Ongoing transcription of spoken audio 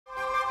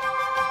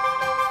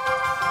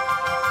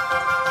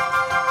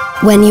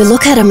When you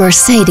look at a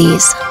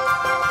Mercedes,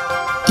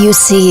 you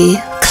see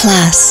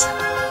class,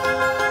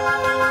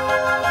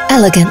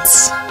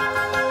 elegance.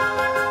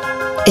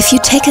 If you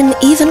take an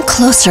even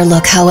closer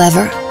look,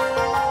 however,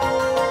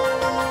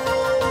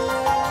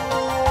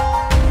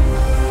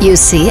 you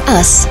see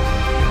us.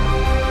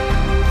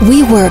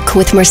 We work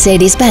with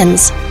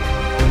Mercedes-Benz,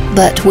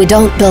 but we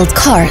don't build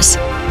cars.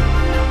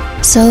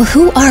 So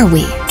who are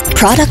we?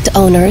 Product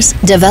owners,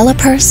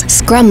 developers,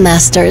 scrum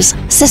masters,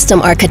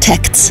 system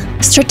architects,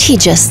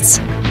 strategists.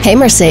 Hey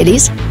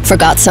Mercedes,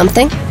 forgot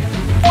something?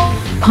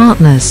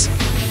 Partners.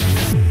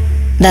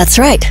 That's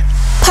right,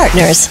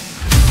 partners.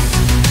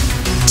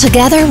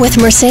 Together with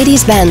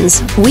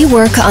Mercedes-Benz, we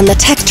work on the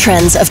tech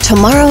trends of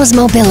tomorrow's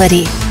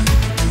mobility.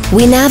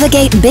 We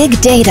navigate big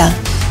data.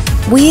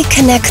 We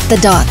connect the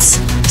dots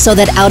so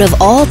that out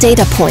of all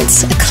data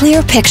points, a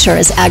clear picture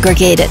is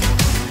aggregated.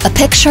 A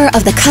picture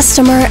of the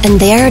customer and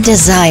their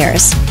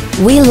desires.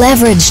 We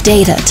leverage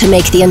data to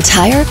make the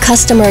entire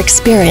customer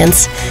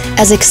experience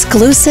as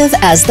exclusive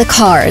as the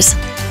cars,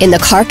 in the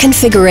car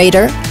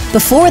configurator,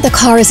 before the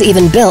car is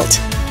even built,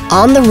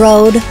 on the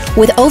road,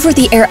 with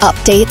over-the-air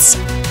updates,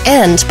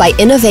 and by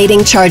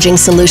innovating charging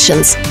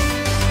solutions.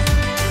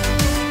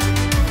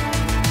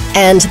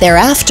 And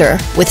thereafter,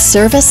 with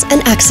service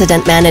and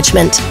accident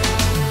management.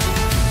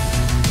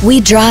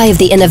 We drive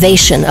the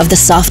innovation of the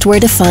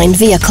software-defined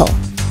vehicle,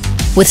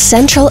 with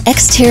central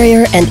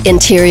exterior and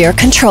interior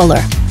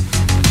controller.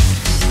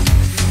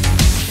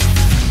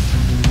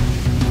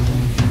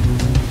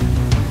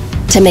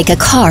 To make a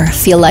car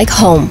feel like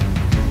home.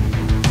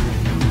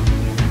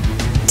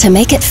 To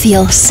make it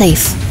feel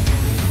safe.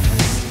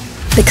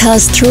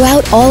 Because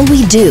throughout all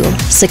we do,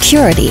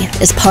 security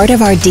is part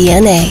of our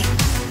DNA,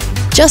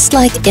 just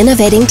like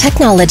innovating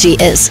technology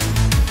is.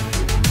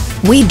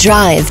 We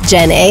drive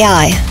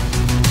GenAI.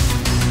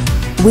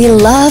 We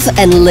love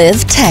and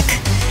live tech,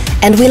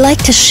 and we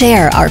like to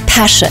share our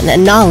passion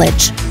and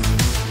knowledge.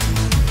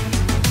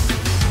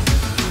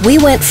 We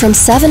went from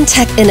 7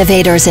 tech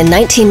innovators in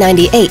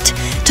 1998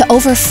 to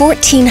over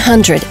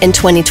 1,400 in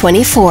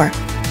 2024.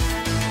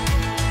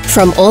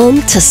 From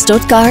Ulm to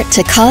Stuttgart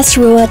to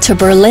Karlsruhe to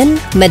Berlin,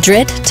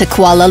 Madrid to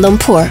Kuala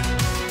Lumpur.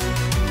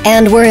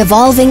 And we're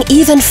evolving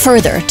even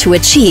further to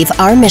achieve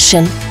our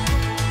mission.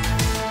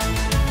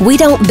 We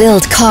don't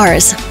build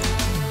cars.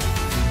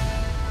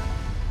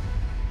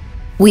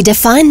 We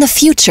define the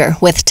future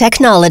with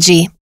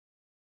technology.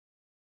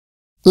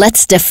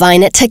 Let's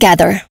define it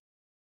together.